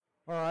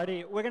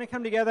Alrighty, we're going to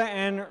come together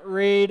and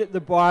read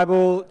the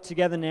Bible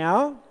together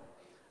now.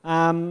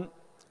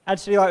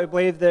 Actually, we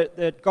believe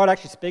that God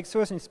actually speaks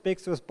to us, and He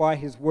speaks to us by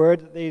His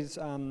Word. These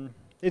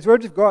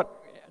words we've got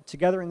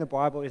together in the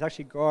Bible is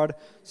actually God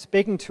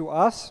speaking to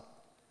us,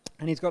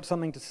 and He's got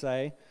something to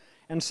say.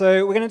 And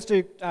so we're going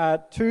to do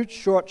two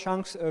short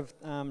chunks of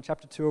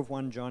chapter 2 of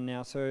 1 John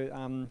now.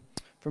 So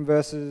from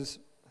verses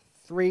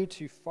 3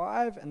 to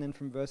 5, and then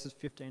from verses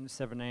 15 to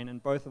 17,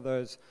 and both of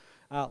those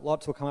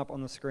lots will come up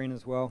on the screen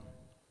as well.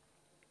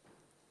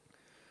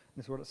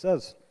 This is what it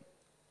says.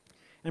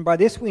 And by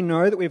this we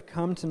know that we've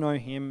come to know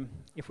Him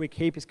if we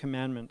keep His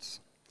commandments.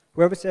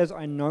 Whoever says,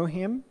 I know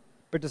Him,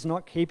 but does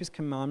not keep His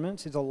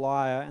commandments is a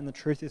liar, and the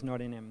truth is not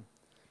in him.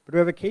 But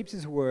whoever keeps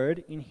His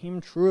word, in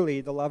him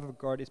truly the love of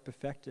God is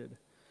perfected.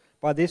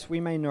 By this we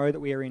may know that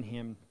we are in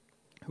Him.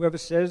 Whoever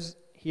says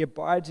he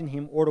abides in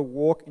Him ought to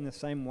walk in the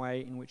same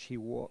way in which He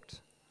walked.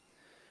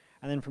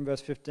 And then from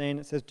verse 15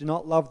 it says, Do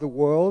not love the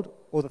world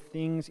or the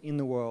things in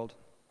the world.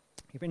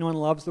 If anyone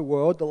loves the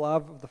world, the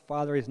love of the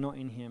Father is not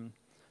in him.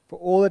 For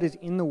all that is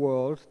in the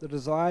world, the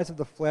desires of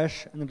the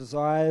flesh and the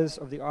desires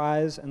of the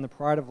eyes and the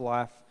pride of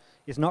life,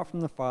 is not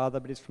from the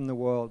Father, but is from the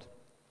world.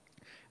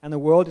 And the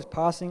world is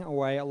passing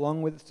away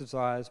along with its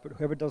desires, but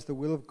whoever does the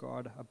will of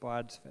God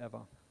abides forever.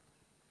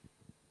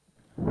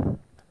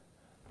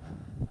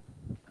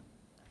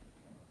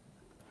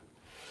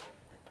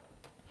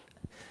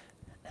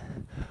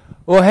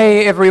 Well,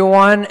 hey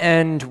everyone,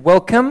 and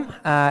welcome.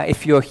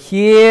 If you're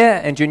here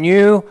and you're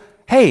new,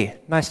 hey,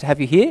 nice to have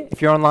you here.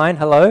 If you're online,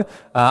 hello.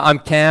 I'm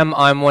Cam.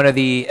 I'm one of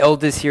the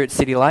elders here at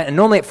City Light, and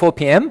normally at 4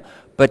 p.m.,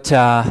 but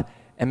I'm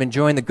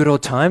enjoying the good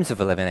old times of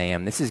 11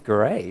 a.m. This is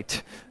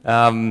great.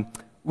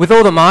 With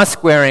all the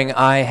mask wearing,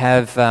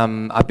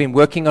 I've been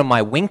working on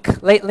my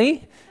wink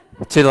lately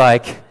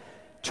to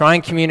try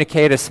and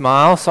communicate a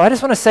smile. So I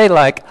just want to say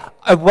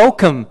I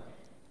welcome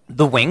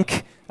the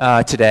wink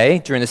today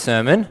during the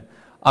sermon.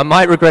 I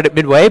might regret it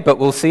midway, but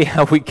we'll see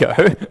how we go.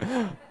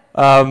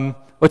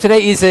 Well, today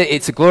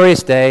it's a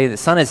glorious day. The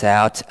sun is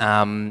out.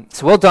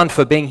 So well done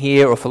for being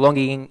here or for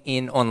logging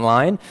in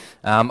online.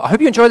 I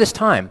hope you enjoy this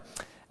time.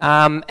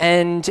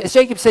 And as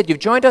Jacob said, you've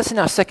joined us in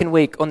our second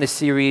week on this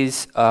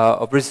series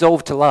of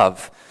Resolve to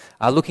Love,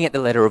 looking at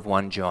the letter of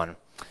 1 John.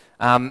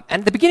 And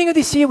at the beginning of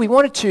this year, we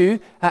wanted to,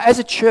 as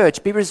a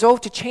church, be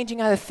resolved to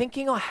changing either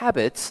thinking or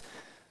habits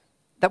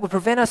that would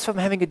prevent us from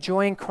having a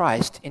joy in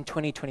Christ in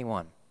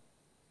 2021.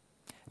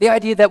 The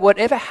idea that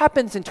whatever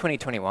happens in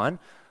 2021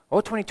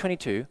 or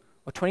 2022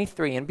 or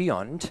 23 and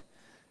beyond,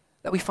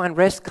 that we find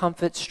rest,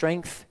 comfort,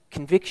 strength,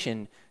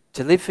 conviction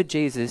to live for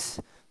Jesus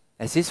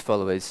as His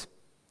followers,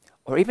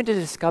 or even to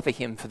discover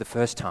Him for the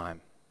first time.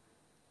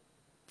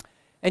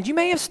 And you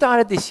may have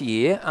started this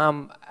year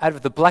out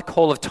of the black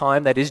hole of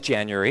time that is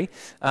January,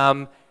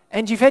 and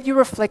you've had your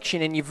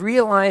reflection and you've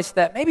realized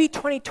that maybe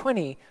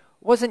 2020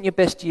 wasn't your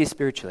best year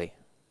spiritually.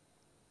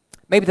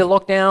 Maybe the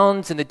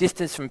lockdowns and the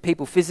distance from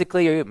people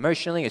physically or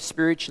emotionally or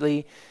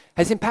spiritually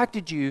has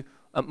impacted you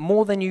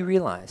more than you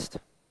realized.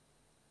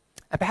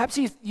 And perhaps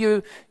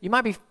you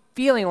might be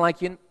feeling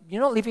like you're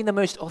not living the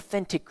most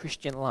authentic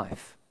Christian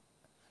life.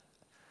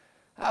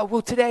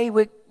 Well, today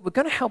we're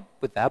going to help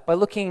with that by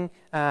looking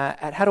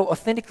at how to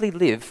authentically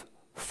live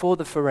for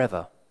the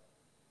forever.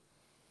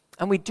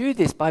 And we do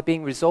this by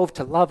being resolved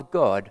to love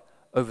God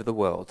over the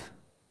world.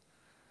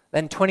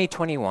 Then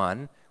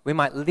 2021, we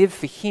might live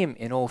for Him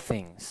in all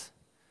things.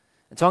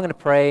 And so I'm going to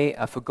pray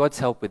for God's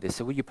help with this.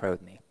 So will you pray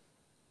with me?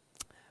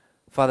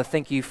 Father,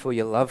 thank you for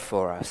your love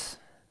for us.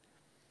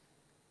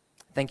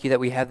 Thank you that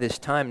we have this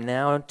time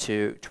now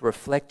to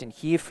reflect and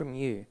hear from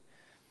you.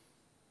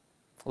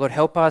 Lord,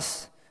 help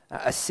us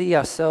see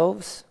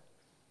ourselves,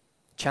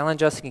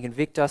 challenge us and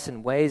convict us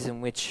in ways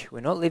in which we're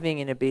not living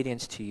in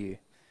obedience to you.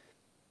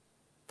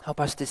 Help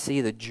us to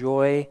see the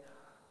joy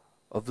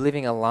of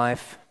living a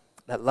life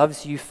that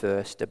loves you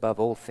first above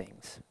all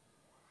things.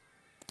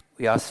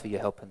 We ask for your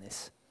help in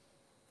this.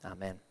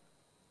 Amen.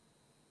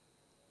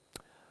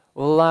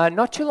 Well,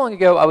 not too long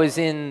ago, I was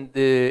in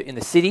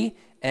the city,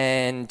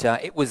 and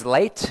it was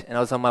late, and I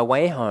was on my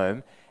way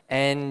home,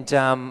 and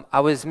I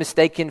was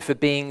mistaken for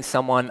being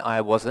someone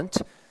I wasn't.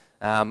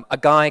 A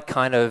guy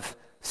kind of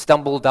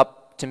stumbled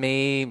up to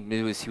me.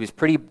 He was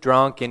pretty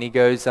drunk, and he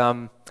goes,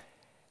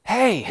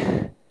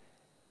 "Hey,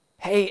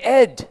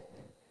 Ed,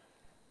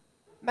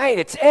 mate,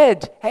 it's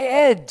Ed.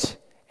 Hey,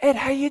 Ed,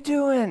 how you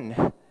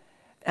doing?"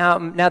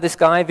 Now this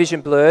guy, vision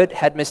blurred,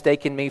 had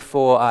mistaken me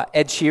for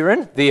Ed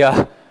Sheeran,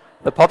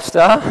 the pop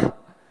star,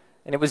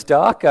 and it was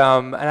dark,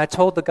 and I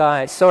told the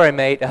guy, "Sorry,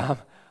 mate,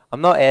 I'm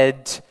not Ed."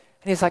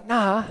 And he's like,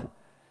 Nah,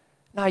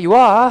 you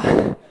are.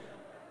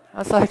 I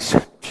was like,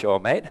 "Sure,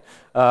 mate,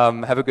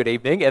 have a good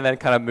evening," and then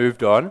kind of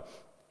moved on.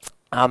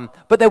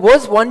 But there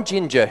was one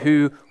ginger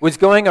who was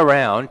going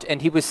around,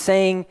 and he was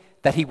saying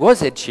that he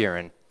was Ed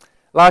Sheeran.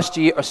 Last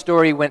year, a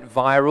story went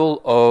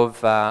viral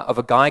of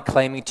a guy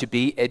claiming to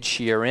be Ed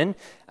Sheeran,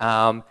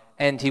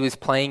 and he was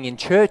playing in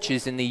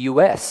churches in the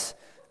US.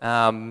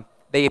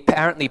 They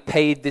apparently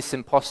paid this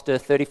imposter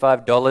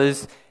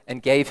 $35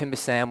 and gave him a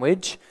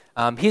sandwich.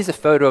 Here's a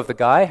photo of the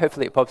guy.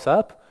 Hopefully it pops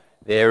up.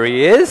 There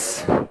he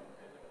is.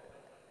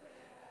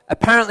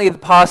 Apparently the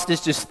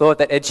pastors just thought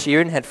that Ed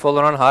Sheeran had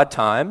fallen on hard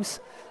times.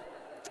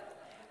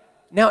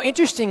 Now,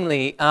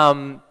 interestingly,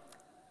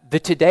 the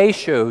Today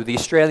Show, the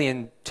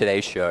Australian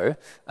Today Show,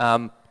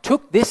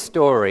 took this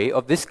story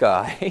of this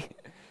guy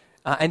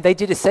and they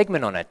did a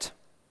segment on it.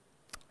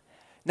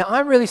 Now,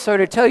 I'm really sorry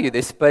to tell you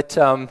this, but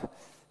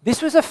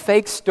this was a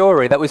fake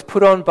story that was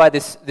put on by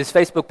this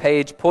Facebook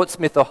page,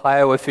 Portsmouth,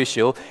 Ohio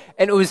official,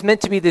 and it was meant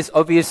to be this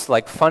obvious,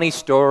 like, funny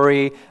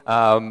story,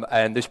 and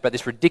about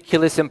this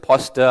ridiculous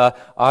imposter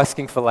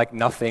asking for, like,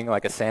 nothing,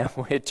 like a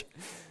sandwich.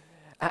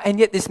 And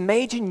yet this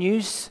major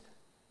news,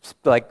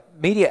 like,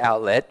 media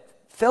outlet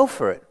fell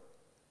for it.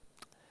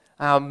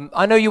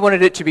 I know you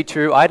wanted it to be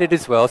true, I did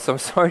as well, so I'm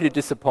sorry to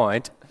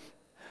disappoint.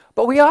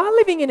 But we are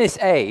living in this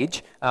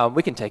age,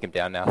 we can take him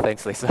down now,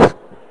 thanks Lisa.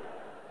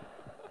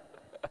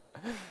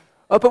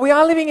 But we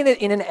are living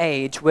in an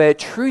age where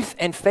truth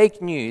and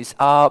fake news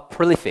are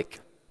prolific.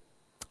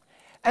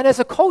 And as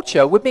a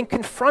culture, we've been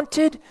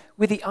confronted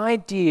with the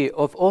idea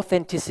of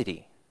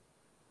authenticity.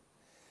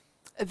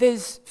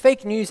 There's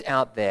fake news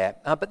out there,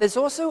 but there's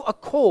also a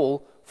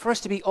call for us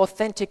to be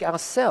authentic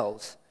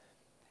ourselves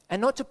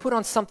and not to put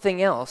on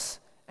something else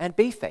and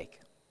be fake.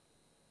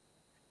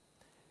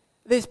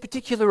 There's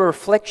particular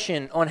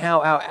reflection on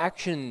how our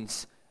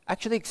actions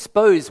actually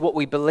expose what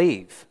we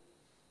believe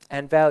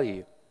and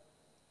value.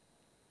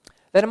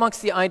 That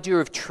amongst the idea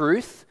of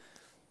truth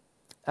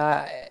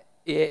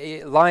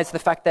it lies the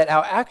fact that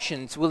our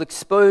actions will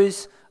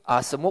expose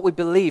us and what we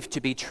believe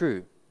to be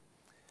true.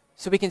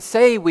 So we can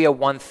say we are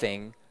one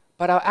thing,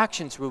 but our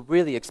actions will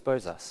really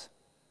expose us.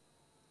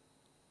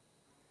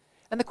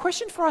 And the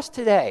question for us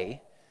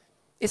today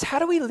is, how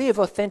do we live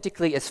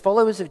authentically as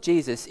followers of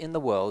Jesus in the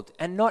world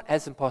and not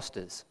as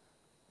imposters?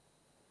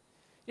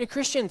 You know,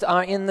 Christians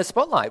are in the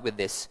spotlight with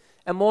this,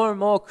 and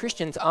more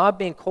Christians are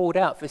being called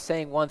out for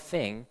saying one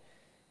thing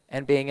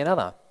and being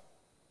another.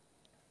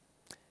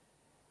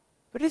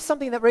 But it is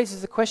something that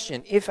raises the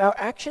question, if our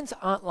actions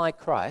aren't like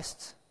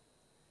Christ's,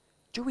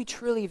 do we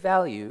truly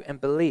value and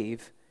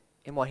believe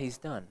in what he's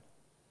done?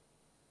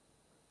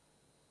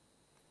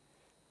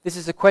 This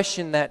is a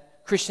question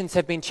that Christians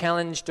have been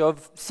challenged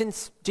of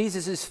since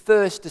Jesus'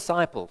 first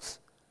disciples.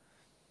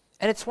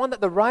 And it's one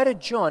that the writer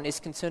John is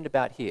concerned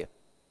about here.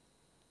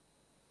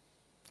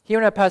 Here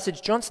in our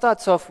passage, John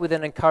starts off with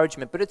an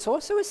encouragement, but it's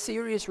also a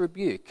serious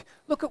rebuke.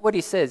 Look at what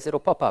he says, it'll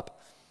pop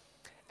up.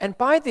 And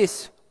by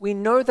this, we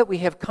know that we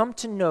have come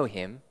to know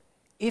him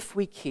if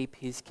we keep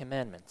his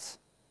commandments.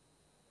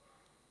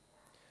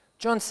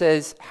 John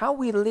says, how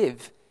we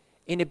live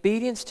in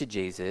obedience to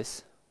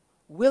Jesus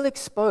will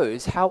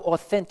expose how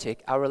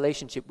authentic our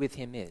relationship with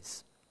him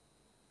is.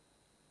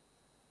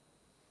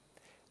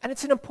 And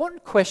it's an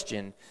important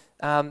question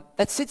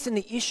that sits in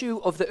the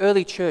issue of the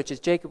early church, as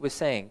Jacob was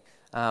saying,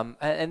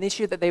 an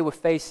issue that they were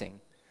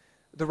facing.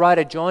 The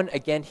writer John,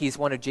 again, he's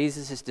one of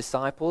Jesus'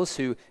 disciples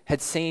who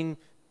had seen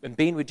and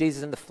been with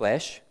Jesus in the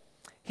flesh.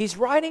 He's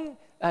writing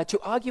to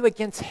argue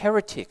against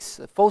heretics,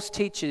 false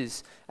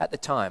teachers at the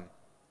time.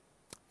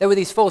 There were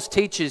these false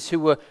teachers who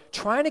were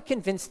trying to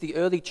convince the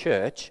early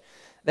church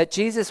that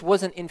Jesus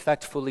wasn't in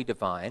fact fully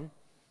divine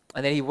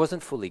and that he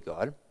wasn't fully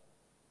God.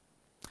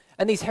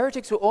 And these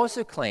heretics were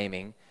also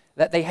claiming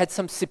that they had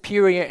some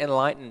superior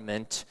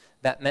enlightenment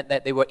that meant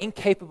that they were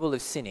incapable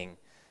of sinning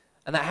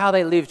and that how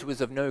they lived was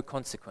of no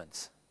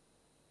consequence.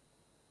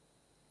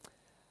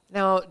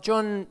 Now,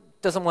 John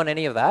doesn't want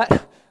any of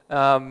that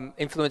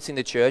influencing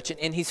the church,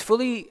 and he's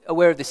fully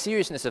aware of the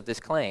seriousness of this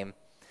claim.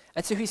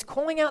 And so he's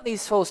calling out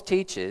these false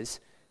teachers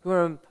who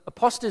are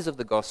imposters of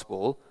the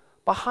gospel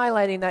by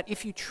highlighting that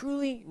if you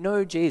truly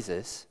know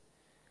Jesus,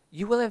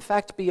 you will in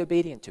fact be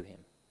obedient to him.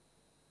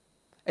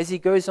 As he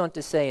goes on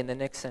to say in the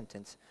next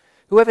sentence,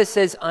 whoever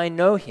says, I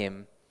know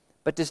him,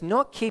 but does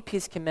not keep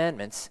his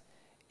commandments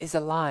is a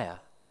liar,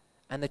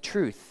 and the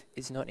truth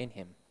is not in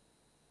him.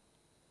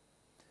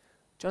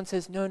 John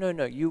says, no,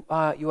 you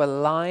are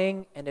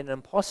lying and an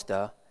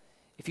imposter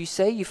if you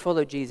say you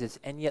follow Jesus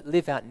and yet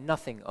live out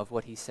nothing of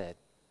what he said.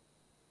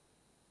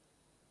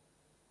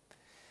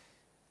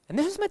 And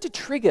this is meant to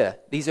trigger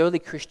these early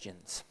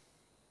Christians.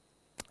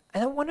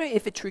 And I wonder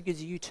if it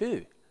triggers you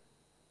too.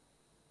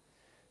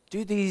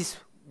 Do these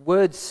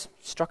words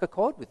struck a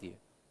chord with you?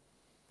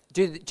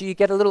 Do you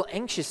get a little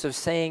anxious of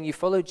saying you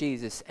follow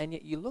Jesus and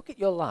yet you look at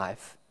your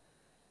life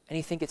and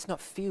you think it's not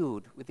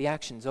filled with the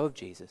actions of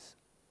Jesus?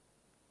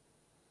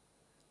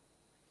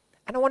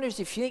 And I wonder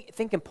if you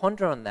think and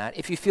ponder on that,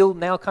 if you feel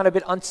now kind of a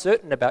bit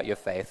uncertain about your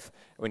faith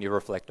when you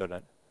reflect on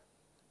it.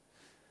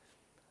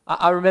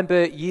 I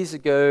remember years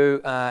ago,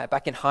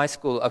 back in high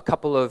school, a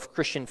couple of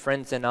Christian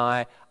friends and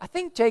I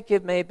think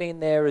Jacob may have been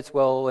there as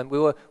well, and we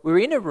were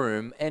in a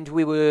room and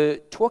we were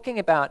talking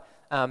about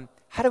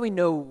how do we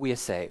know we are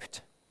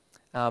saved?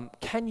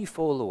 Can you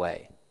fall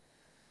away?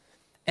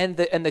 And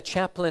the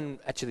chaplain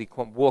actually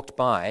walked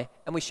by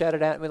and we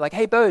shouted out and we're like,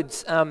 hey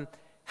Bodes,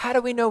 how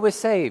do we know we're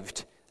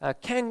saved?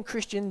 Can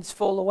Christians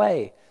fall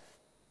away?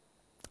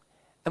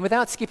 And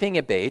without skipping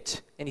a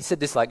beat, and he said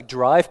this like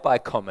drive-by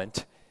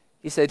comment,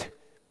 he said,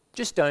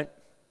 just don't.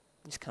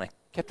 He just kind of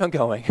kept on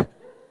going. He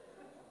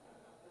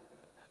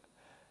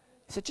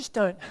said, just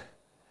don't.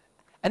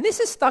 And this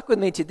has stuck with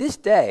me to this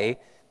day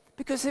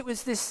because it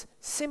was this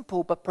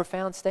simple but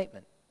profound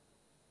statement.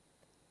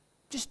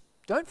 Just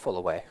don't fall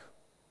away.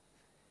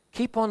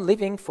 Keep on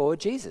living for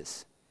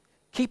Jesus.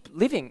 Keep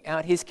living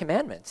out his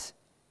commandments.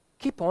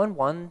 Keep on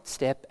one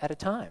step at a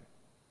time.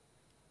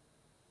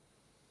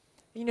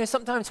 You know,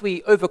 sometimes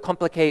we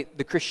overcomplicate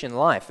the Christian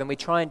life and we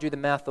try and do the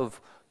math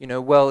of,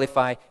 well, if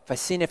I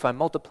sin, if I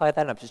multiply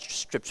that, and I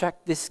just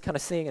subtract this kind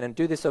of thing and then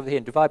do this over here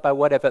and divide by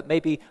whatever,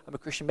 maybe I'm a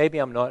Christian, maybe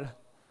I'm not.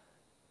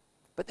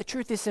 But the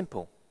truth is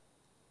simple.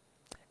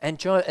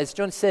 And as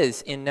John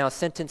says in now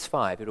sentence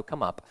 5, it'll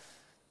come up,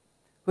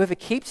 whoever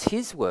keeps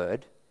his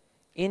word,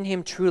 in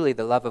him truly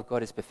the love of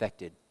God is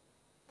perfected.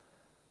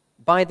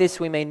 By this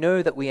we may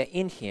know that we are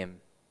in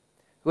him.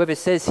 Whoever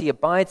says he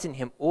abides in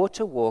him ought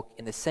to walk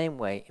in the same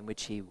way in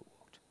which he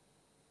walked.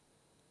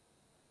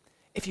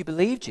 If you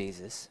believe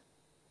Jesus,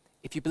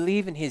 if you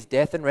believe in his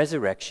death and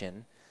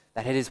resurrection,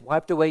 that it has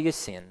wiped away your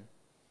sin,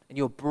 and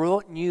you're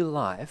brought new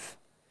life,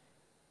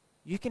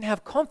 you can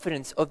have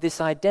confidence of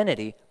this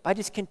identity by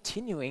just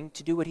continuing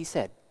to do what he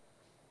said.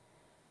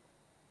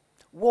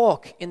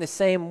 Walk in the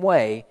same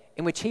way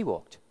in which he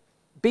walked.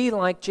 Be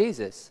like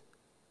Jesus.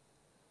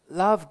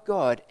 Love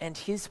God and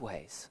his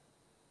ways.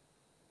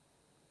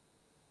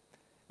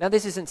 Now,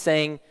 this isn't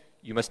saying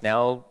you must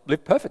now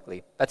live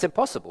perfectly. That's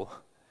impossible.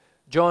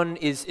 John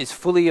is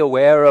fully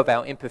aware of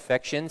our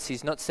imperfections.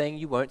 He's not saying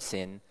you won't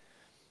sin.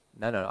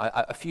 No.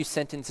 A few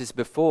sentences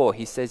before,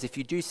 he says, if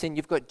you do sin,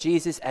 you've got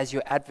Jesus as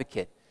your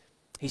advocate.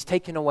 He's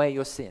taken away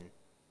your sin.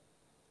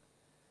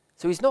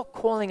 So he's not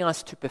calling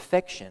us to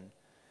perfection,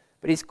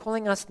 but he's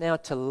calling us now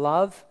to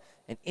love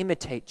and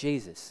imitate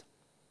Jesus.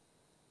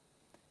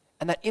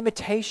 And that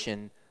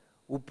imitation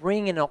will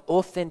bring in an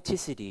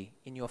authenticity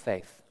in your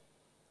faith.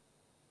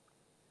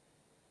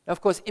 Now, of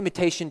course,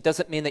 imitation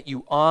doesn't mean that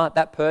you are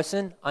that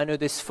person. I know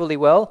this fully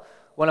well.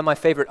 One of my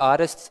favorite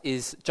artists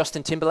is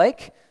Justin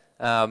Timberlake.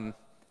 Now,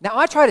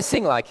 I try to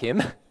sing like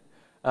him,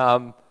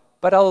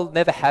 but I'll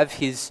never have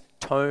his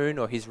tone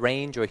or his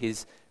range or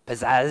his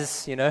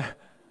pizzazz,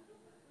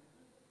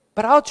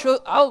 But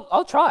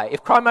I'll try.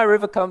 If Cry My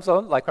River comes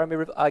on, like Cry My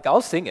River,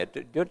 I'll sing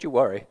it. Don't you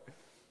worry.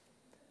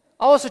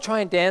 I'll also try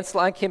and dance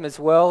like him as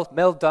well.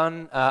 Mel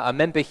Dunn, a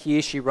member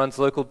here, she runs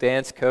local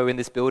dance co in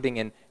this building,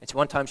 and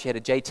one time she had a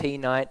JT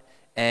night,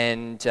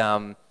 and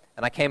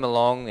I came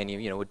along, and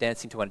we're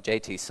dancing to one of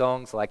JT's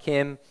songs like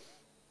him,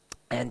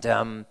 and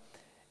I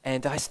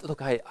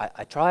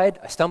tried,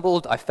 I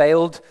stumbled, I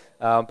failed,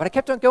 but I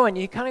kept on going.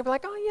 You kind of be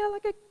like,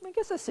 oh yeah, I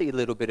guess I see a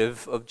little bit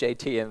of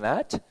JT in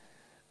that.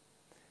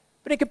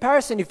 But in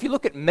comparison, if you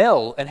look at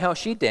Mel and how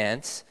she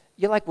dances,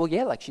 you're like, well,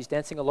 yeah, like she's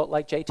dancing a lot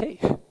like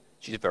JT.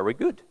 She's very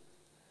good.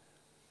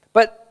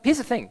 But here's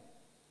the thing.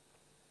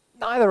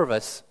 Neither of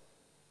us,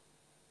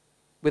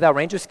 with our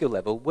range of skill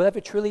level, will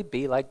ever truly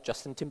be like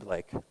Justin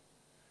Timberlake.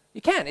 You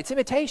can. It's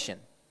imitation.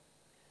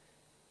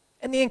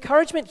 And the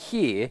encouragement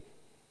here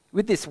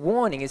with this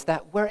warning is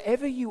that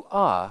wherever you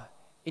are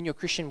in your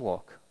Christian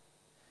walk,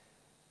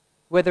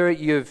 whether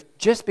you've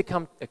just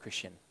become a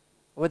Christian,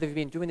 or whether you've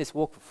been doing this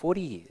walk for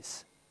 40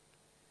 years,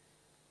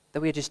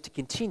 that we are just to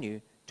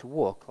continue to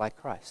walk like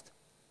Christ.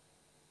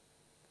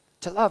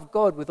 To love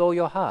God with all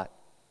your heart.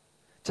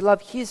 To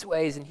love his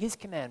ways and his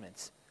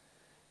commandments.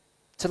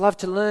 To love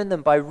to learn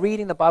them by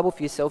reading the Bible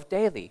for yourself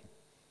daily.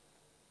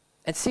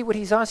 And see what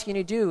he's asking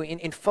you to do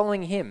in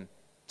following him.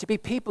 To be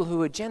people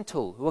who are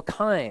gentle, who are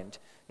kind,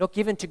 not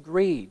given to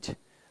greed,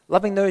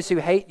 loving those who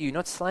hate you,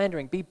 not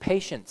slandering, be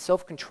patient,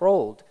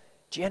 self-controlled,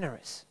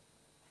 generous.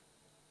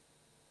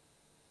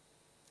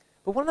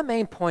 But one of the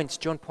main points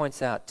John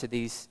points out to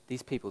these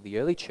people, the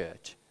early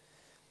church,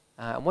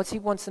 and what he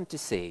wants them to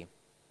see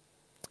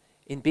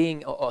in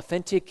being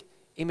authentic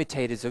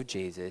imitators of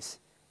Jesus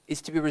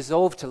is to be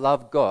resolved to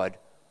love God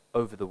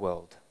over the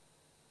world.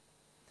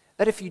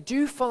 That if you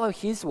do follow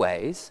his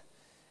ways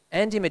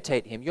and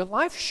imitate him, your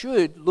life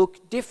should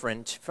look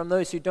different from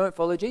those who don't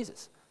follow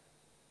Jesus.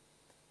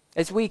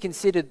 As we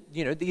consider,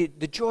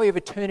 the joy of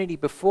eternity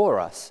before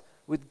us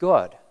with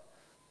God.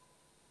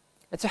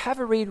 And so have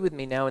a read with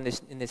me now in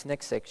this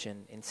next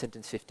section in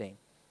sentence 15.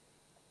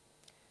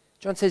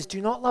 John says,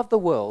 do not love the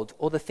world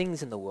or the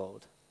things in the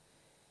world.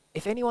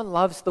 If anyone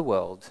loves the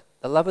world,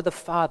 the love of the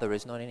Father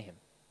is not in him.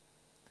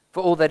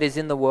 For all that is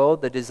in the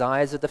world, the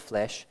desires of the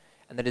flesh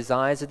and the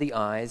desires of the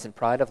eyes and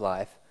pride of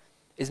life,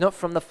 is not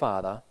from the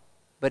Father,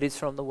 but is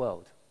from the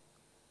world.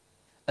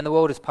 And the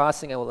world is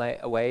passing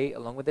away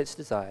along with its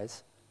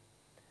desires,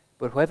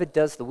 but whoever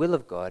does the will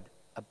of God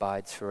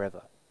abides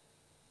forever.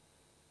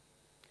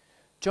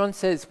 John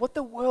says, what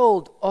the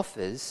world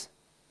offers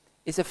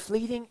is a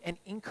fleeting and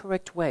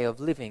incorrect way of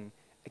living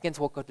against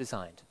what God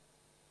designed.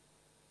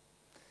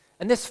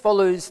 And this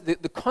follows the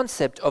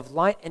concept of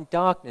light and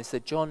darkness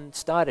that John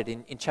started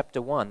in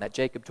chapter 1, that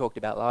Jacob talked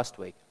about last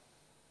week.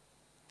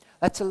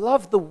 That to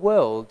love the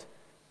world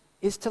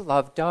is to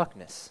love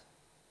darkness.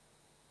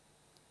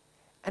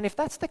 And if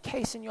that's the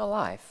case in your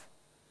life,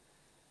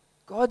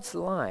 God's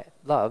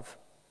love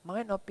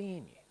might not be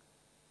in you.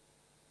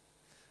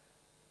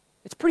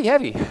 It's pretty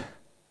heavy.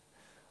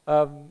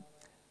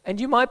 And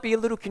you might be a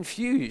little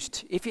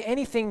confused. If you're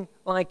anything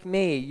like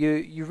me,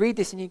 you read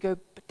this and you go,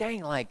 but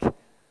dang, I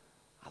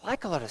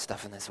like a lot of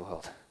stuff in this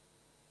world.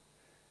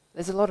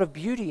 There's a lot of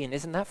beauty in,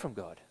 isn't that from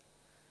God?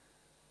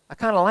 I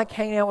kind of like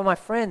hanging out with my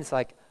friends.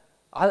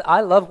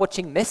 I love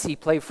watching Messi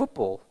play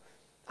football.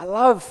 I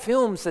love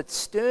films that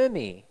stir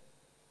me.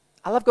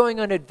 I love going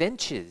on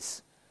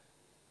adventures.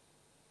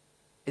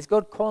 Is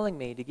God calling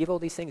me to give all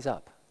these things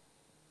up?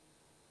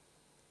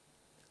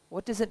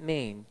 What does it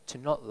mean to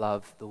not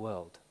love the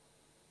world?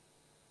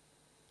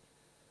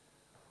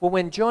 Well,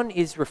 when John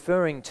is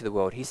referring to the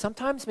world, he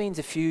sometimes means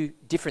a few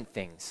different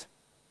things.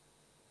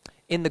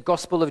 In the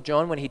Gospel of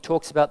John, when he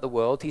talks about the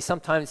world, he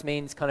sometimes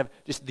means kind of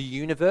just the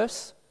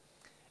universe.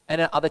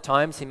 And at other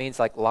times, he means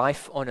like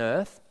life on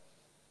earth.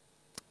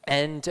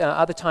 And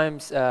other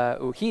times,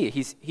 here,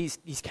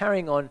 he's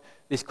carrying on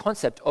this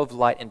concept of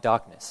light and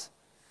darkness.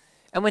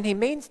 And when he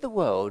means the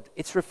world,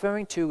 it's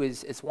referring to,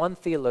 as one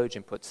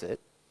theologian puts it,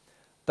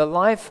 the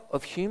life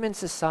of human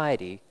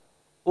society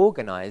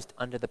organized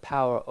under the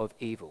power of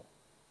evil.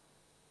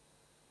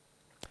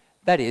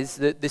 That is,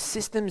 the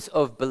systems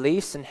of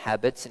beliefs and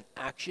habits and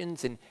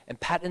actions and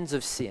patterns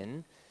of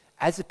sin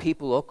as a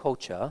people or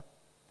culture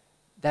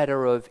that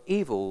are of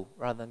evil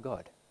rather than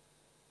God.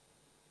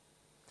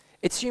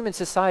 It's human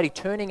society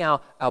turning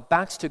our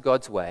backs to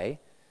God's way,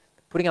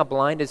 putting our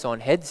blinders on,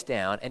 heads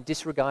down, and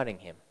disregarding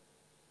Him.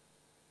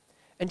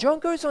 And John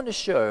goes on to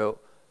show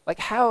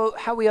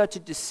how we are to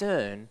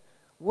discern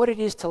what it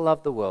is to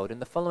love the world in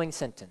the following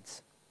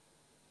sentence.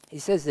 He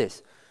says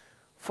this,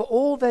 "For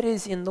all that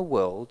is in the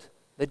world,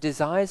 the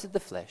desires of the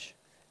flesh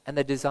and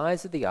the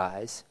desires of the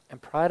eyes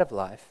and pride of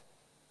life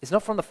is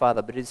not from the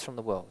Father, but is from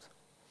the world."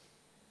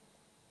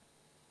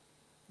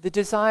 The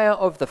desire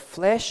of the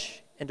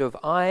flesh and of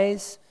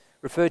eyes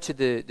refer to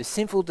the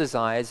sinful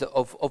desires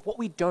of what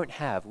we don't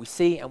have, we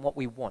see, and what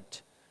we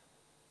want.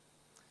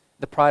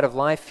 The pride of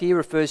life here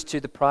refers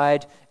to the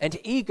pride and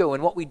ego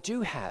in what we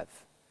do have.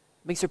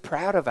 It makes us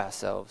proud of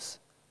ourselves.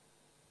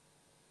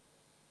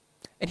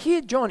 And here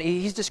John,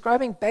 he's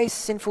describing base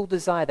sinful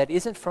desire that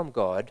isn't from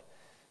God,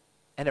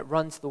 and it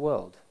runs the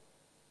world.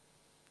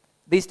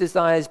 These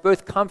desires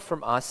both come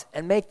from us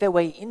and make their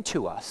way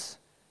into us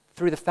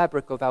through the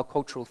fabric of our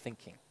cultural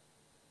thinking.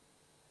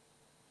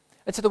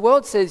 And so the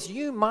world says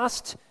you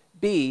must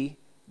be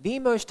the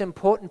most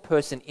important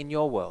person in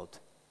your world.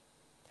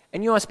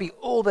 And you must be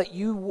all that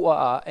you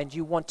are and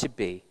you want to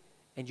be.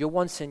 And your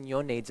wants and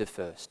your needs are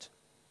first.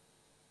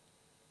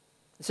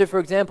 So for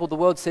example, the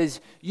world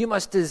says you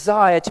must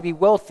desire to be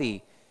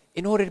wealthy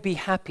in order to be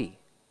happy.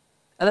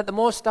 And that the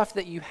more stuff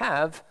that you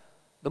have,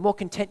 the more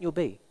content you'll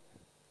be.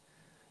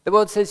 The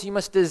world says you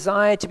must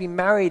desire to be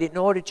married in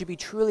order to be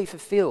truly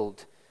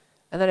fulfilled.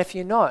 And that if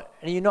you're not,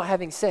 and you're not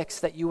having sex,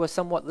 that you are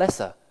somewhat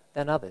lesser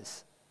than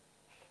others.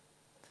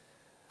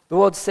 The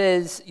world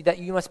says that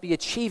you must be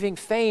achieving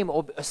fame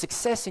or a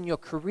success in your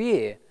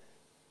career,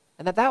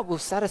 and that will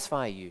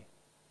satisfy you.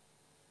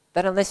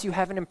 That unless you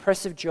have an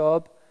impressive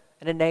job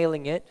and are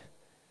nailing it,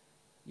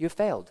 you've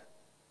failed.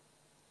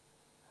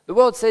 The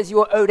world says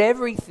you are owed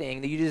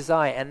everything that you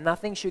desire, and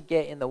nothing should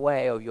get in the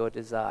way of your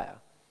desire.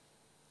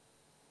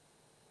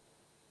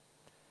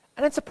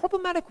 And it's a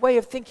problematic way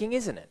of thinking,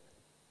 isn't it?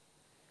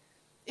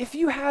 If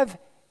you have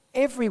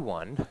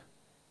everyone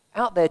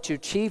out there to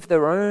achieve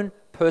their own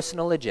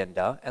personal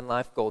agenda and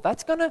life goal,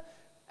 that's going to,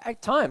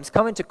 at times,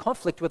 come into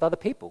conflict with other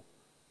people.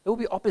 There will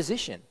be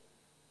opposition.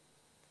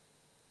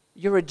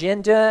 Your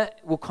agenda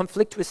will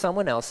conflict with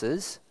someone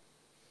else's,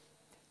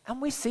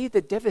 and we see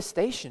the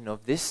devastation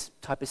of this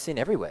type of sin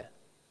everywhere.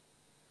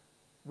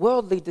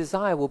 Worldly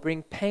desire will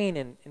bring pain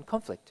and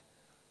conflict.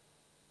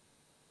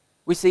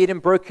 We see it in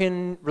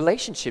broken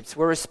relationships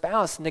where a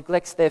spouse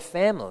neglects their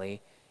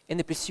family in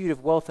the pursuit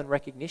of wealth and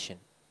recognition.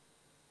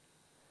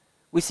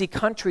 We see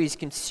countries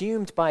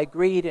consumed by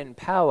greed and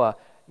power,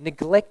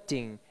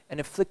 neglecting and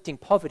inflicting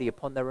poverty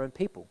upon their own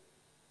people.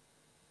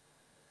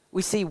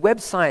 We see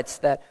websites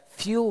that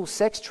fuel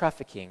sex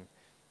trafficking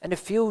and are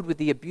filled with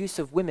the abuse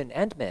of women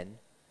and men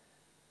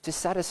to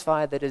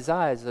satisfy the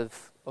desires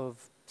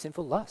of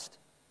sinful lust.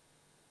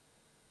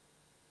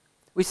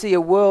 We see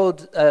a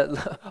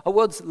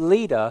world's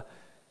leader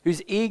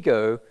whose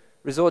ego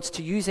resorts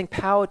to using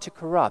power to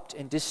corrupt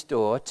and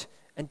distort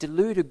and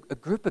delude a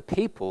group of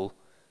people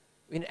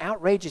in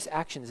outrageous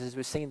actions as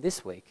we've seen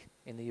this week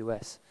in the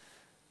US.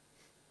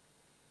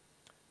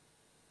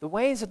 The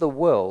ways of the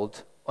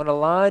world on a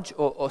large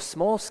or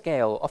small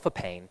scale offer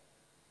pain,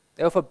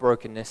 they offer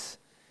brokenness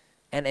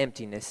and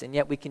emptiness, and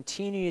yet we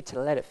continue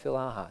to let it fill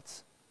our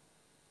hearts.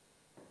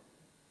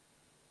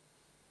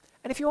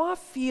 And if you are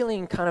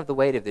feeling kind of the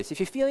weight of this, if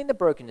you're feeling the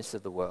brokenness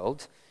of the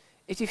world,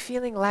 if you're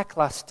feeling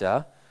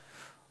lackluster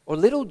or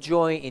little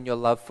joy in your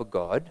love for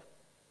God,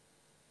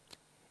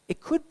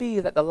 it could be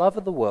that the love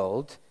of the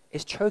world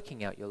is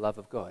choking out your love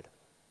of God.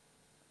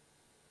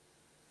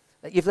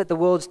 That you've let the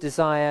world's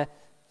desire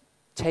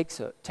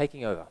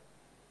taking over.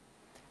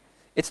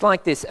 It's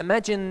like this.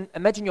 Imagine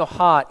your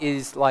heart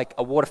is like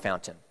a water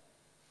fountain.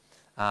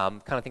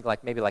 Kind of think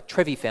like maybe like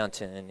Trevi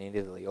Fountain in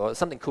Italy or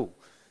something cool.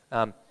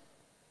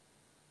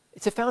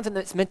 It's a fountain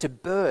that's meant to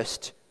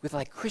burst with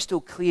like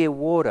crystal clear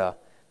water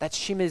that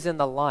shimmers in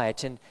the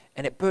light, and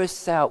it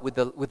bursts out with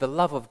the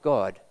love of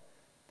God.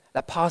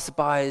 That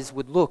passerbys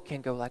would look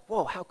and go like,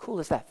 whoa, how cool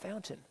is that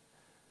fountain?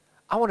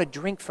 I want to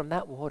drink from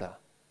that water.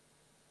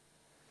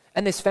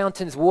 And this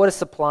fountain's water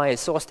supply is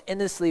sourced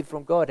endlessly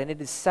from God, and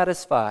it is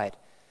satisfied.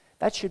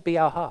 That should be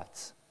our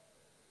hearts.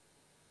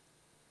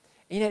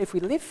 And yet, if we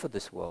live for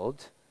this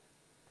world,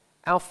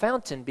 our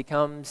fountain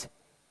becomes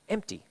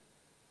empty.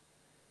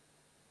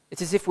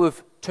 It's as if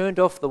we've turned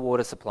off the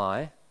water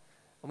supply,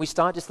 and we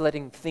start just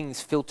letting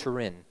things filter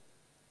in.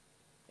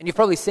 And you've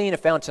probably seen a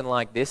fountain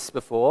like this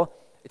before.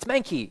 It's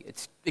manky,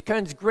 it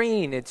turns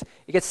green, it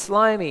gets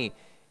slimy.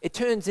 It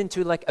turns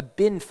into like a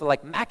bin for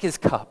like Macca's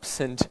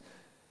cups, and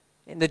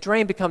the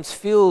drain becomes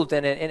filled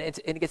and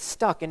it gets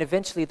stuck, and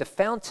eventually the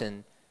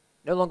fountain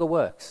no longer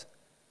works.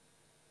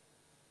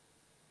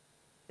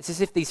 It's as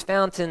if these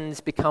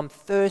fountains become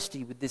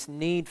thirsty with this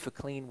need for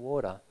clean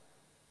water.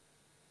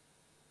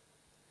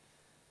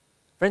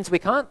 Friends, we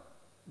can't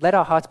let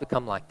our hearts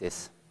become like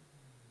this.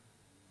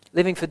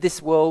 Living for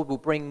this world will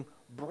bring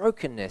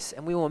brokenness,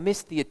 and we will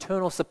miss the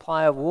eternal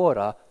supply of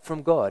water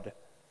from God,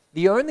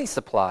 the only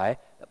supply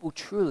that will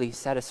truly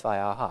satisfy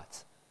our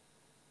hearts.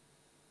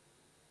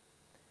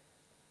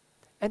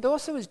 And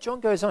also, as John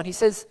goes on, he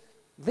says,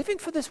 living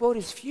for this world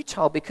is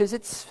futile because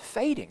it's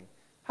fading.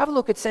 Have a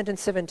look at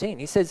sentence 17.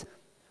 He says,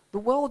 the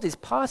world is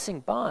passing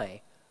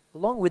by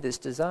along with its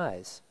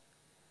desires,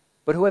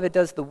 but whoever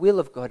does the will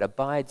of God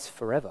abides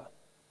forever.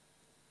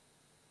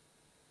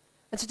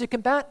 And so to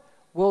combat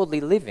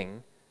worldly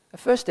living, the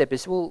first step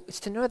is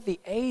to know that the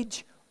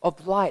age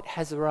of light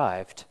has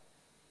arrived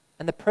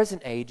and the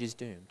present age is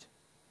doomed.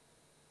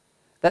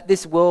 That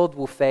this world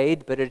will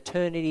fade, but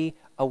eternity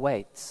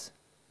awaits.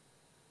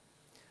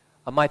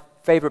 My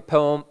favorite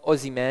poem,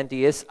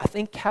 Ozymandias, I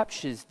think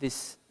captures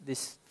this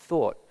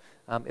thought.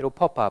 It'll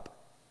pop up.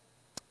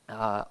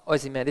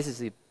 This is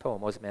the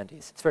poem,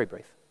 Ozymandias. It's very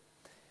brief.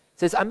 It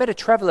says, I met a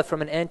traveler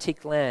from an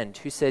antique land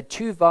who said,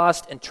 2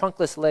 vast and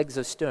trunkless legs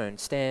of stone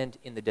stand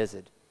in the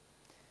desert.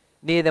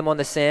 Near them on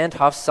the sand,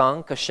 half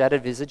sunk, a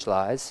shattered visage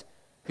lies,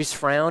 whose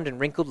frown and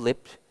wrinkled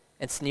lip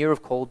and sneer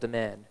of cold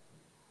demand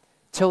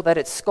tell that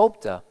its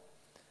sculptor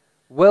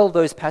well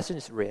those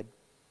passions read,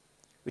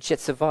 which yet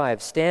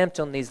survive, stamped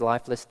on these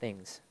lifeless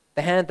things,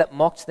 the hand that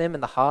mocked them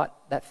and the heart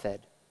that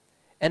fed.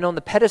 And on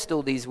the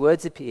pedestal these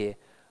words appear,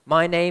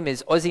 my name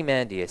is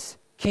Ozymandias,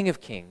 King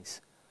of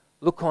Kings.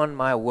 Look on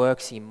my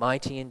works, ye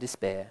mighty in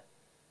despair.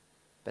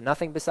 But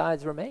nothing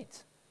besides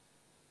remains.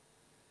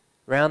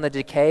 Round the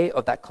decay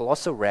of that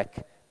colossal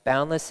wreck,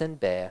 boundless and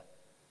bare,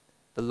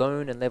 the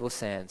lone and level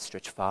sands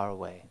stretch far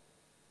away.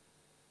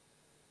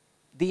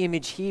 The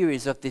image here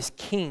is of this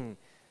king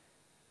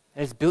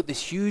that has built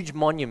this huge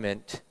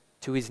monument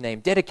to his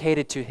name,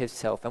 dedicated to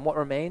himself. And what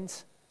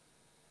remains?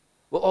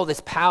 Well, all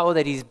this power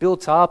that he's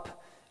built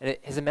up, and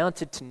it has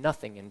amounted to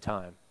nothing in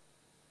time.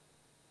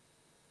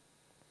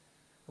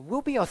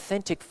 We'll be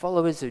authentic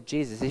followers of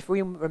Jesus if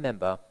we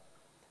remember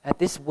that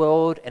this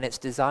world and its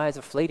desires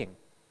are fleeting,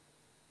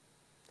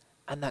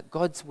 and that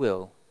God's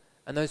will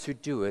and those who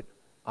do it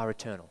are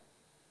eternal.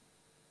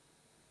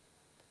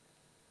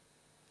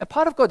 And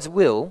part of God's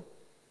will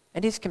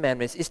and his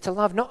commandments is to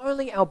love not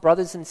only our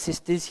brothers and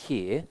sisters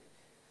here,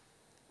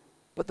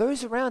 but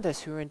those around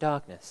us who are in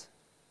darkness,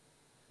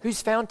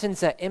 whose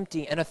fountains are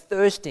empty and are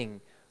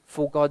thirsting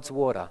for God's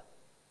water.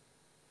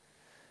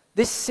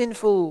 This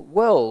sinful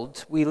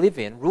world we live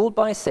in, ruled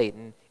by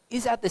Satan,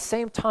 is at the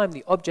same time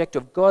the object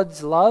of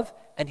God's love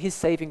and his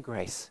saving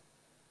grace.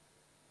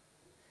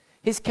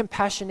 His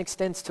compassion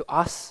extends to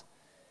us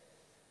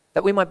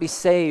that we might be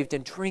saved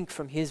and drink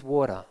from his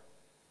water.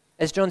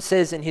 As John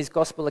says in his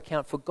gospel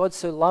account, for God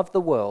so loved the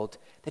world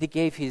that he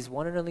gave his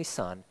one and only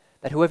Son,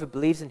 that whoever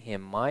believes in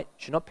him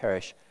should not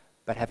perish,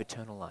 but have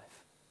eternal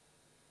life.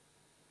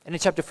 And in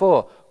chapter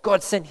 4,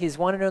 God sent his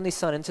one and only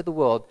Son into the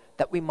world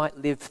that we might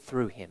live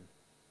through him.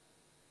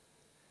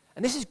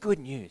 And this is good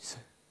news.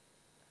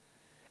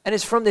 And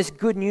it's from this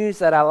good news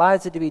that our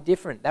lives are to be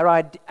different, that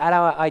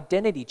our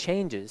identity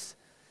changes.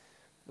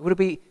 We're to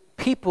be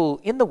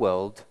people in the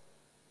world,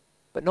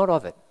 but not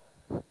of it.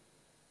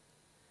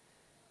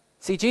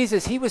 See,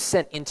 Jesus, he was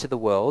sent into the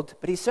world,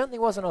 but he certainly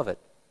wasn't of it.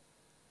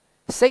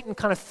 Satan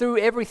kind of threw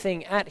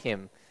everything at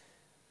him,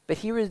 but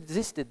he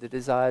resisted the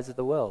desires of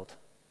the world.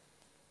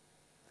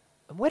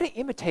 And we're to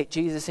imitate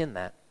Jesus in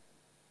that.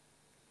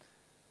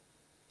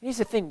 Here's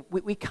the thing,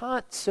 we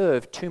can't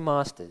serve 2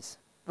 masters.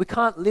 We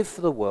can't live for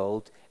the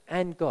world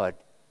and God.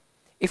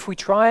 If we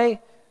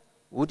try,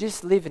 we'll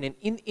just live in an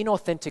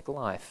inauthentic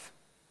life.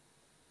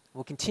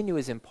 We'll continue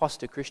as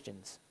imposter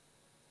Christians.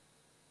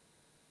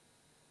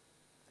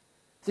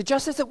 So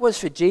just as it was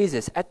for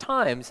Jesus, at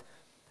times,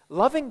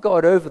 loving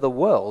God over the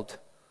world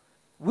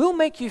will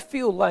make you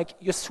feel like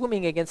you're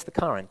swimming against the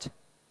current.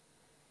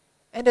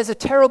 And as a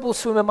terrible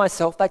swimmer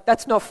myself,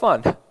 that's not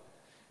fun.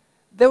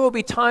 there will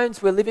be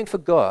times where living for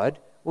God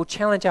will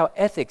challenge our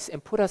ethics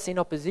and put us in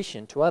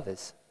opposition to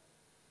others.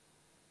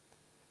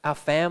 Our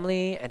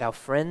family and our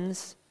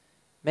friends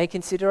may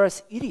consider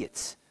us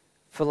idiots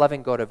for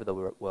loving God over the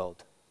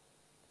world.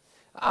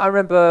 I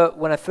remember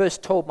when I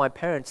first told my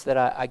parents that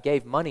I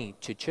gave money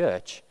to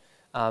church,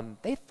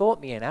 they thought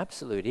me an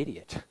absolute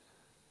idiot.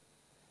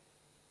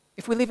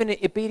 If we live in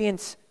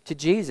obedience to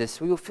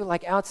Jesus, we will feel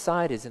like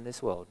outsiders in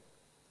this world.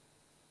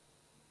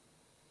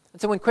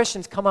 And so when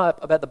questions come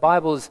up about the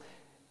Bible's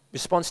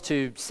response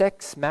to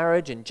sex,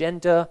 marriage, and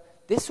gender,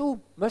 this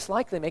will most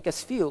likely make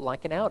us feel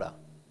like an outer.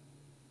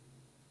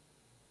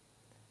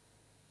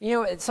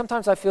 You know,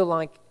 sometimes I feel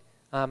like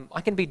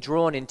I can be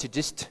drawn into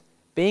just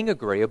being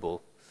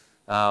agreeable,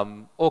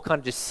 or kind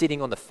of just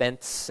sitting on the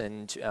fence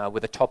and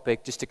with a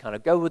topic just to kind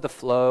of go with the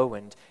flow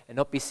and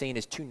not be seen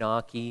as too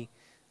narky.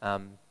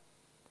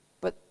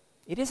 But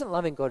it isn't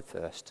loving God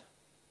first.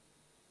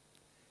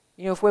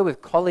 You know, if we're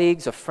with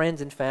colleagues or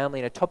friends and family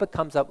and a topic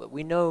comes up that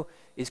we know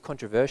is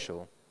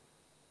controversial,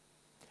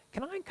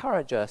 can I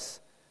encourage us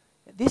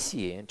this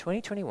year in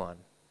 2021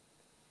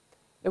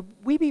 that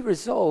we be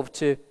resolved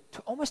to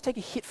almost take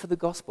a hit for the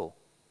gospel?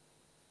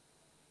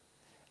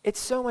 It's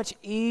so much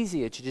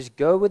easier to just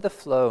go with the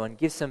flow and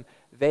give some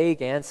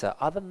vague answer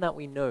other than that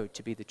we know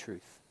to be the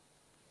truth.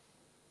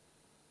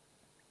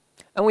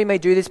 And we may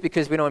do this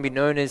because we don't want to be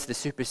known as the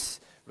super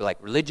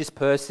religious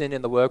person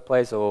in the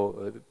workplace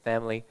or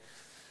family.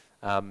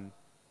 And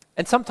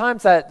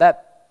sometimes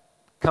that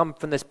come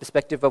from this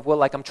perspective of,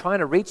 well, I'm trying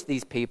to reach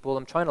these people,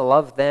 I'm trying to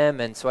love them,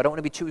 and so I don't want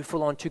to be too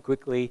full on too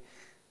quickly.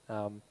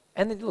 And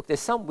then, look,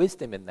 there's some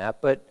wisdom in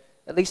that, but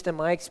at least in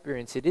my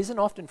experience, it isn't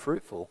often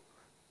fruitful.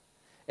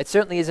 It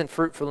certainly isn't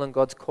fruitful in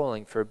God's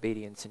calling for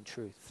obedience and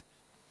truth.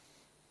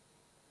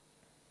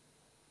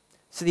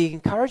 So the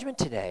encouragement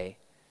today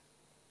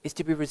is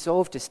to be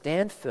resolved to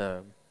stand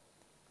firm,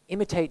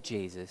 imitate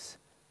Jesus,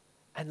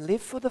 and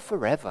live for the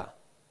forever.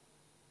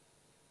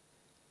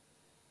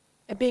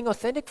 And being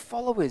authentic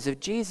followers of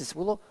Jesus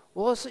will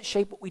also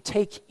shape what we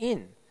take in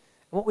and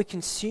what we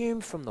consume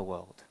from the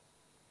world.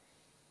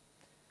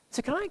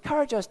 So can I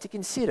encourage us to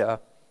consider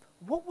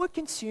what we're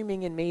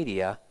consuming in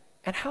media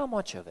and how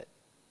much of it?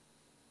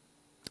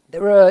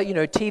 There are,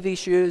 TV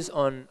shows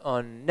on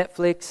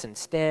Netflix and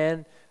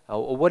Stan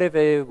or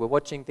whatever we're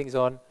watching things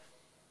on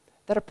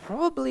that are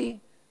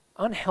probably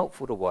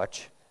unhelpful to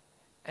watch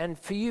and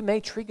for you may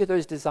trigger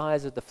those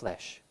desires of the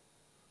flesh.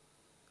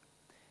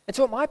 And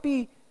so it might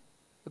be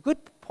a good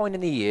point in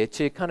the year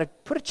to kind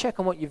of put a check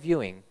on what you're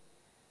viewing.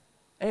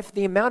 And if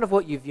the amount of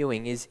what you're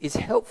viewing is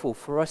helpful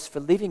for us for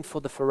living for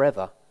the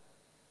forever,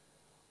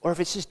 or if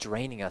it's just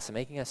draining us and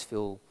making us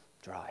feel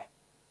dry.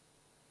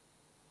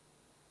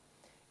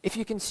 If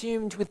you're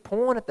consumed with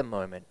porn at the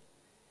moment,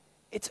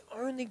 it's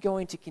only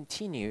going to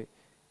continue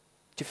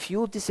to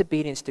fuel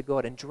disobedience to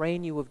God and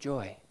drain you of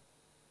joy.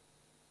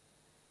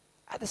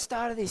 At the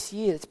start of this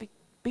year, let's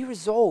be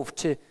resolved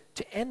to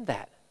end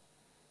that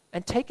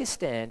and take a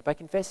stand by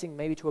confessing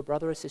maybe to a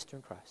brother or sister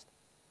in Christ.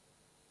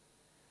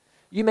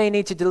 You may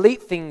need to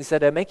delete things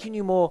that are making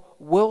you more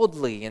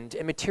worldly and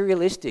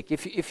materialistic.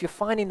 If you're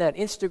finding that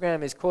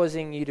Instagram is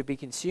causing you to be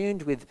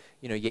consumed with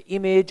your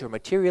image or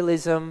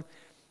materialism,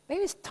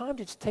 maybe it's time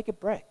to just take a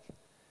break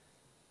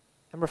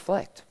and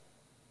reflect.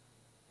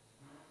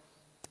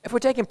 If we're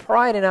taking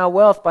pride in our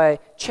wealth by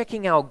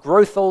checking our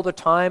growth all the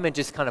time and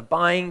just kind of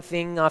buying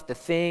thing after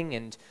thing,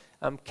 and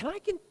can I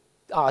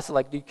ask,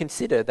 do you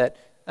consider that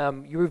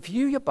you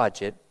review your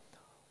budget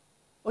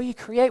or you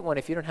create one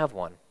if you don't have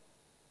one?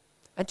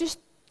 And just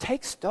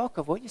take stock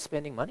of what you're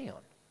spending money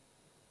on.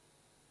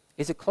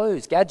 Is it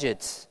clothes,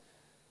 gadgets,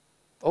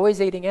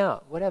 always eating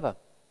out, whatever?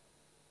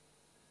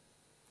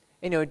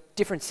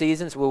 Different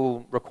seasons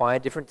will require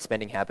different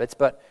spending habits,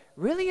 but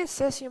really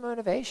assess your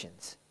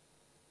motivations.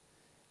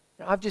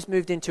 I've just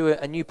moved into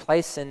a new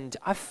place and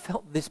I've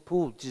felt this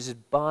pull to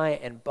just buy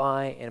and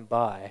buy and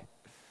buy.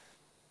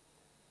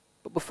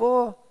 But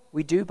before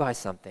we do buy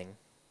something,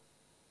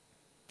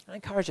 I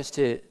encourage us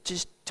to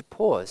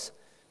pause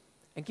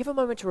and give a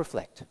moment to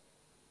reflect.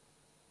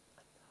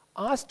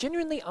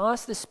 Genuinely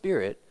ask the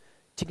Spirit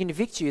to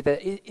convict you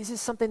that is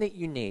this something that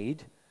you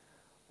need,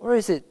 or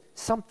is it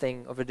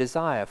something of a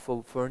desire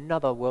for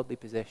another worldly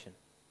possession?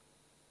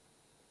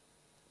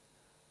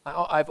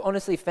 I've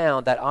honestly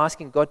found that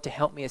asking God to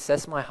help me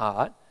assess my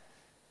heart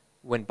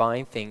when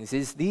buying things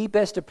is the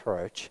best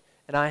approach,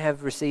 and I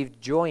have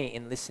received joy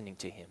in listening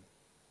to Him.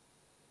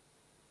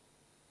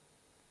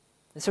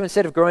 And so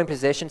instead of growing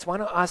possessions, why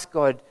not ask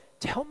God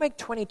to help make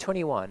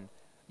 2021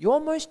 your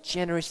most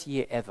generous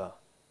year ever?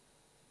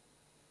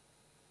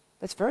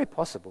 That's very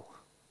possible.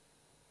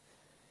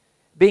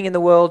 Being in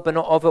the world but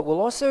not of it will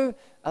also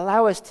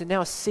allow us to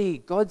now see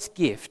God's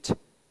gift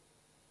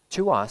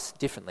to us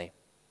differently.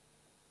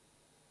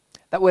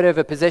 That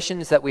whatever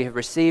possessions that we have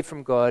received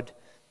from God,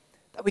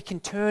 that we can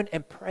turn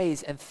and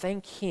praise and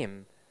thank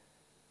Him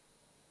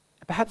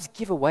and perhaps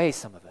give away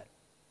some of it.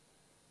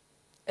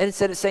 And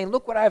instead of saying,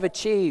 look what I've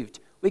achieved,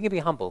 we can be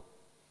humble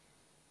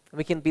and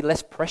we can be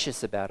less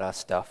precious about our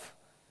stuff.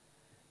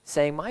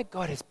 Saying, my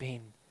God has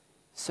been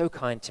so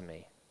kind to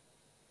me.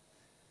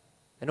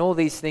 And all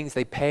these things,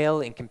 they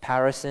pale in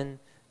comparison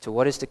to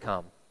what is to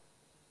come.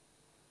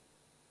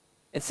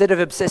 Instead of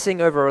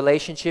obsessing over a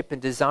relationship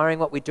and desiring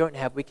what we don't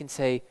have, we can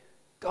say,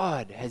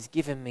 God has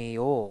given me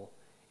all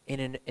in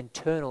an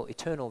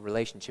eternal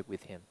relationship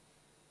with him.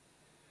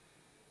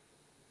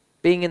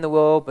 Being in the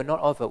world but not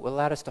of it will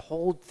allow us to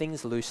hold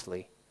things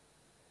loosely.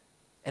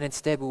 And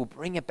instead we will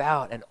bring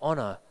about an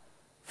honor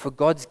for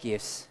God's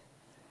gifts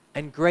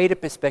and greater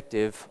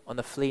perspective on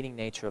the fleeting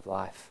nature of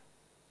life.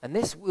 And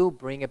this will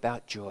bring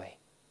about joy.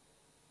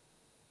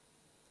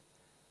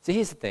 So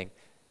here's the thing.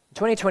 In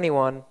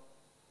 2021,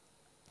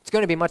 it's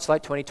going to be much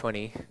like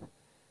 2020.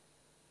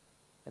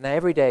 And that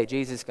every day,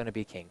 Jesus is going to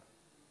be king.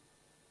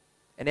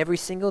 And every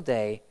single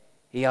day,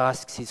 he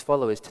asks his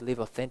followers to live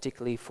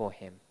authentically for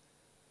him.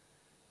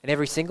 And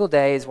every single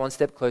day is one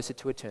step closer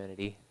to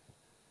eternity.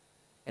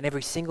 And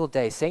every single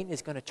day, Satan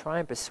is going to try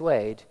and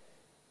persuade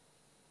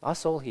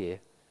us all here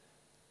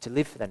to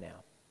live for the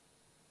now.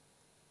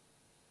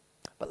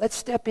 But let's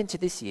step into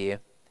this year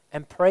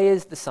and pray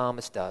as the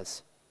psalmist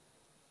does.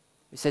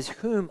 He says,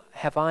 "Whom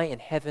have I in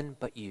heaven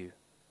but you?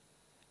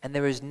 And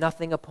there is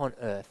nothing upon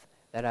earth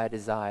that I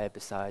desire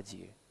besides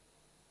you."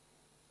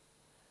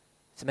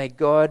 So may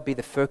God be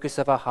the focus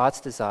of our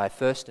heart's desire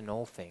first in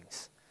all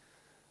things.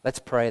 Let's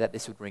pray that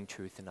this would bring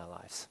truth in our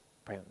lives.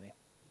 Pray with me.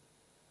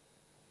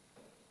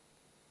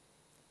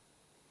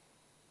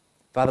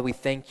 Father, we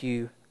thank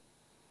you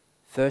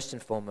first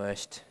and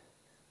foremost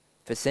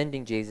for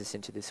sending Jesus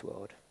into this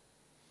world.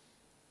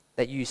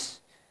 That you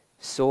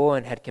saw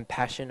and had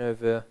compassion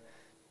over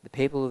the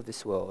people of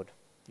this world,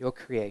 your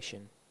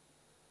creation.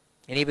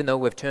 And even though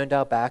we've turned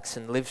our backs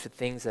and lived for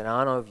things that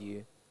aren't of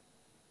you,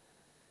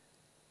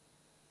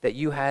 that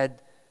you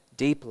had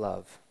deep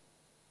love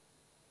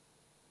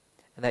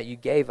and that you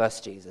gave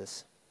us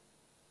Jesus.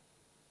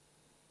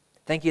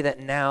 Thank you that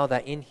now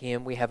that in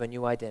him we have a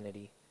new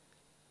identity,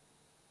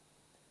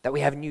 that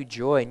we have new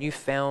joy,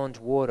 newfound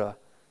water,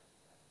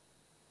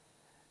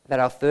 that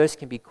our thirst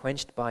can be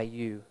quenched by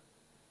you.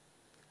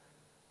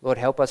 Lord,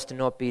 help us to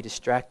not be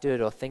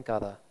distracted or think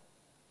other.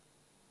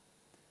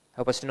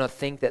 Help us to not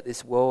think that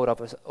this world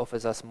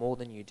offers us more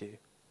than you do.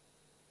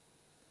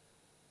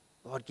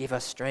 Lord, give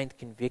us strength,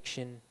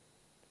 conviction,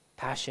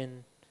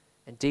 passion,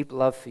 and deep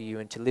love for you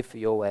and to live for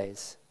your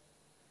ways.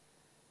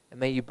 And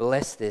may you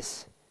bless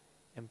this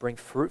and bring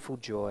fruitful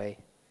joy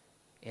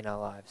in our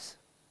lives.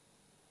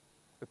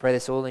 We pray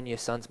this all in your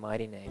Son's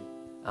mighty name.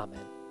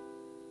 Amen.